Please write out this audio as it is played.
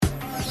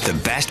The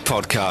best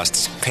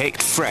podcasts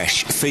picked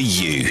fresh for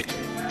you.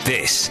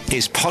 This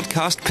is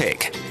Podcast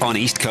Pick on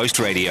East Coast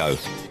Radio.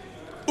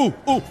 Ooh,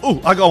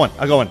 I got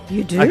one.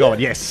 You do? I got one,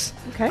 yes.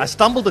 Okay. I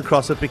stumbled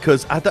across it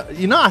because, I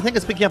think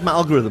it's picking up my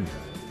algorithm.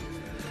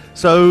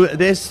 So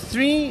there's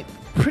three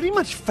pretty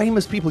much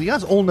famous people. You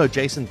guys all know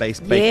Jason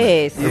Bateman.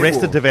 Yes.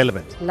 Arrested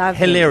Development. Love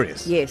him.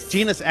 Hilarious. Yes.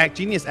 Genius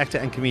actor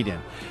and comedian.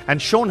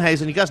 And Sean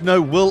Hayes, and you guys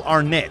know Will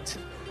Arnett.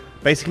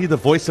 Basically the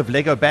voice of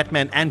Lego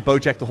Batman and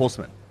BoJack the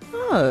Horseman.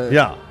 Oh.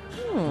 Yeah.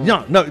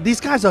 No, these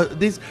guys are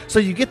these. So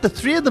you get the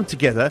three of them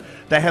together.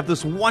 They have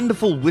this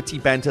wonderful, witty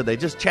banter. They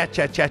just chat,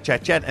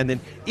 and then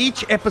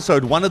each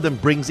episode, one of them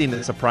brings in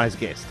a surprise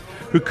guest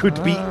who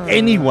could be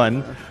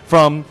anyone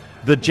from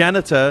the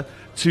janitor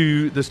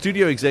to the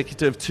studio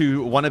executive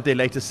to one of their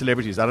latest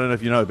celebrities. I don't know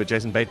if you know, but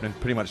Jason Bateman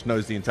pretty much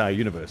knows the entire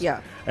universe.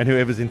 Yeah. And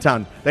whoever's in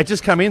town. They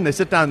just come in, they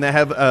sit down, they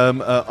have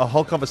a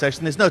whole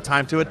conversation. There's no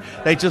time to it.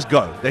 They just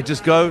go.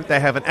 They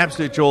have an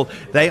absolute jaw.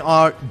 They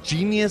are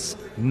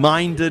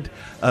genius-minded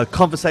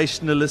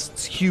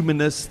conversationalists,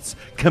 humanists,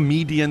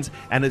 comedians,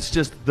 and it's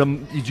just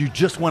you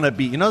just want to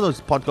be, you know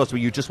those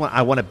podcasts where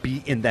I want to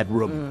be in that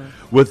room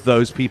with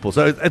those people.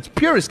 So it's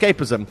pure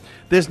escapism.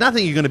 There's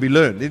nothing you're going to be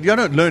learned. You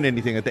don't learn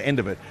anything at the end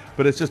of it,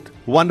 but it's just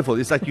wonderful.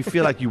 It's like you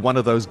feel like you're one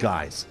of those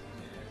guys.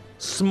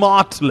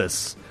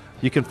 Smartless.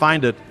 You can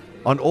find it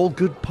on all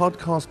good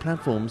podcast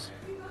platforms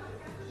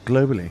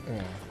globally.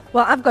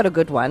 Well, I've got a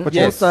good one.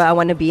 Yes. Also, I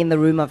want to be in the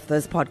room of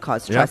this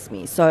podcast, trust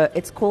me. So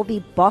it's called the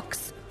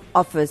Box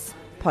Office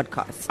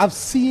Podcast. I've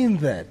seen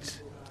that.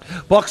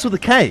 Box with a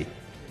K.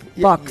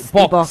 Box.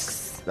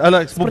 I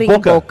like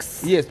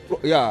Springboks. Yes,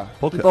 yeah.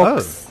 Box.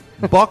 Oh.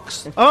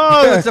 Box.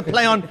 Oh, it's a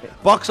play on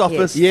box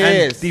office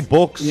Yes. and the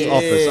box Yes.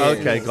 office.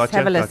 Okay, gotcha.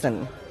 Have a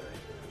listen.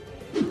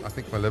 I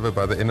think my liver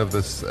by the end of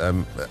this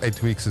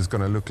 8 weeks is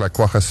going to look like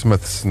Quagga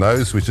Smith's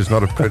nose, which is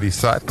not a pretty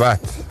sight. But,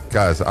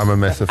 guys, I'm a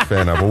massive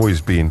fan. I've always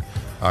been.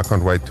 I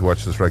can't wait to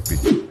watch this rugby.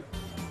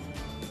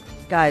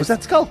 Guys. Was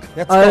that Skulk?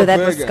 That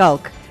was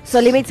Skulk. So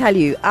let me tell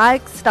you, I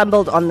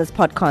stumbled on this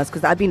podcast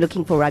because I've been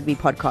looking for rugby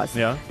podcasts.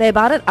 Yeah. They're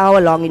about an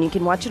hour long and you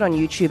can watch it on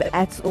YouTube.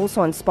 It's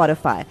also on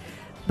Spotify.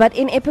 But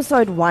in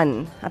episode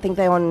 1, I think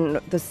they're on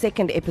the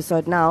second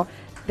episode now,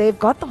 they've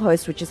got the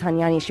host, which is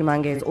Hanyani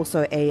Shimange, who's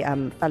also a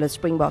fellow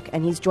Springbok,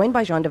 and he's joined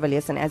by Jean de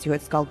Villiers and, as you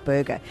heard, Skulk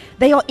Burger.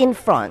 They are in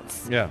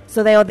France. Yeah.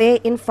 So they are there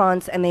in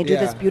France and they do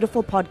Yeah. this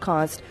beautiful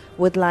podcast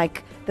with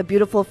like the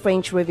beautiful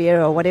French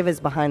Riviera or whatever's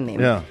behind them.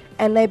 Yeah.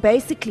 And they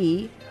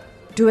basically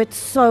do it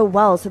so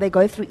well. So they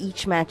go through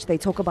each match. They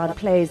talk about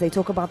plays. They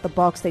talk about the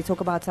box. They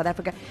talk about South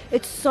Africa.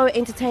 It's so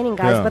entertaining,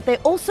 guys. Yeah. But they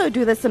also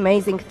do this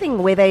amazing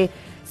thing where they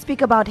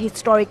speak about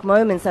historic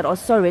moments that are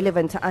so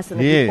relevant to us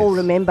and that Yes. we all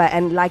remember.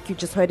 And like you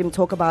just heard him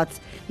talk about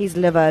his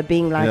liver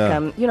being like,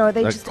 Yeah.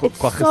 they Like just, it's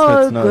Quagga so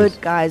Smith's nose.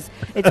 good, guys.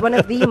 It's one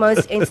of the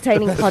most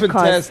entertaining That's podcasts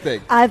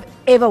fantastic. I've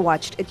ever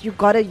watched. You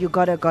gotta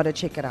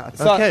check it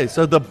out. Okay,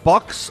 so the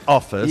box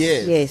office,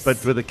 Yes. Yes.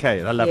 but with a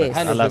K. I love Yes. it.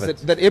 I love 100%.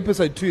 it. That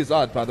episode 2 is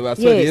out, by the way. I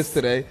saw it Yes.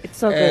 yesterday. It's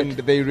so and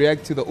good. they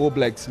react to the All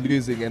Blacks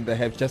losing, and they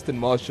have Justin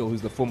Marshall,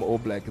 who's the former All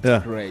Black. It's Yeah.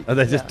 great. And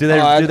they just do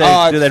it's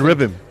they rib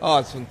him? Oh,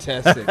 it's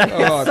fantastic.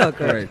 Oh, so it's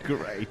good. great.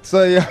 Great.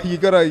 So yeah, you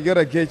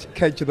gotta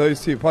catch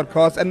those two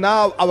podcasts. And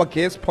now our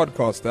guest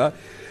podcaster,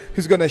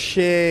 who's gonna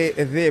share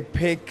their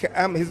pick.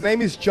 His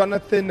name is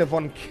Jonathan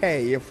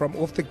Warnke from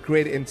Off the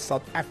Grid in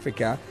South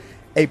Africa,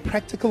 a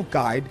practical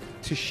guide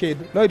to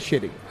load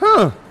shedding.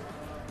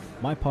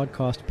 My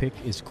podcast pick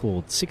is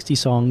called 60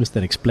 Songs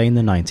That Explain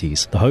the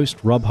 90s. The host,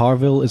 Rob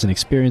Harville, is an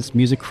experienced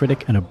music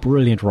critic and a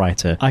brilliant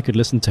writer. I could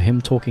listen to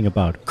him talking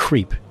about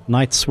Creep,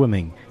 Night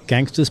Swimming,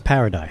 Gangster's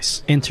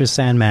Paradise, Enter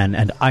Sandman,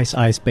 and Ice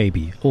Ice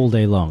Baby all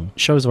day long.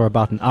 Shows are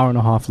about an hour and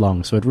a half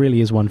long, so it really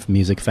is one for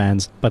music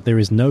fans, but there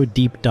is no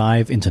deep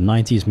dive into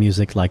 90s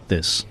music like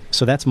this.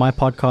 So that's my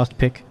podcast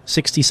pick,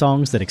 60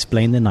 Songs That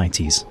Explain the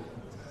 90s.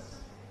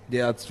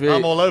 Yeah, it's really.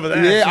 I'm all over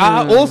that. Yeah,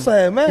 I also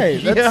am,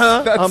 mate.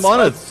 I'm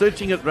on it,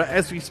 searching it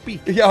as we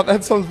speak. Yeah,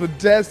 that sounds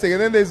fantastic. And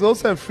then there's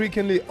also a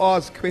frequently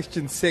asked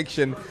questions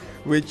section,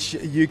 which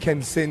you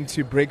can send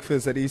to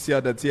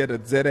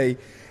breakfast@ecr.co.za.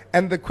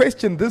 And the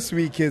question this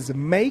week is,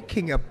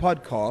 making a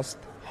podcast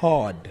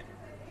hard?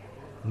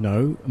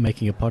 No,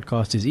 making a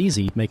podcast is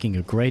easy. Making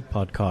a great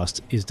podcast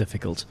is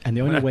difficult. And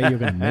the only way you're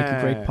going to make a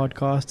great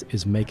podcast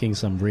is making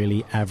some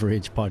really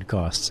average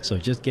podcasts. So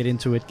just get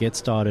into it, get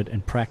started,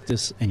 and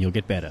practice, and you'll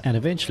get better. And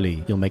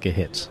eventually, you'll make a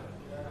hit.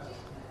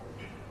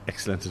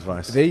 Excellent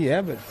advice. There you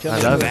have it.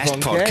 The best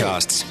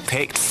podcasts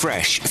picked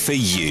fresh for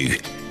you.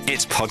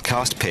 It's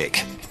Podcast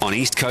Pick on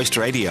East Coast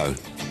Radio.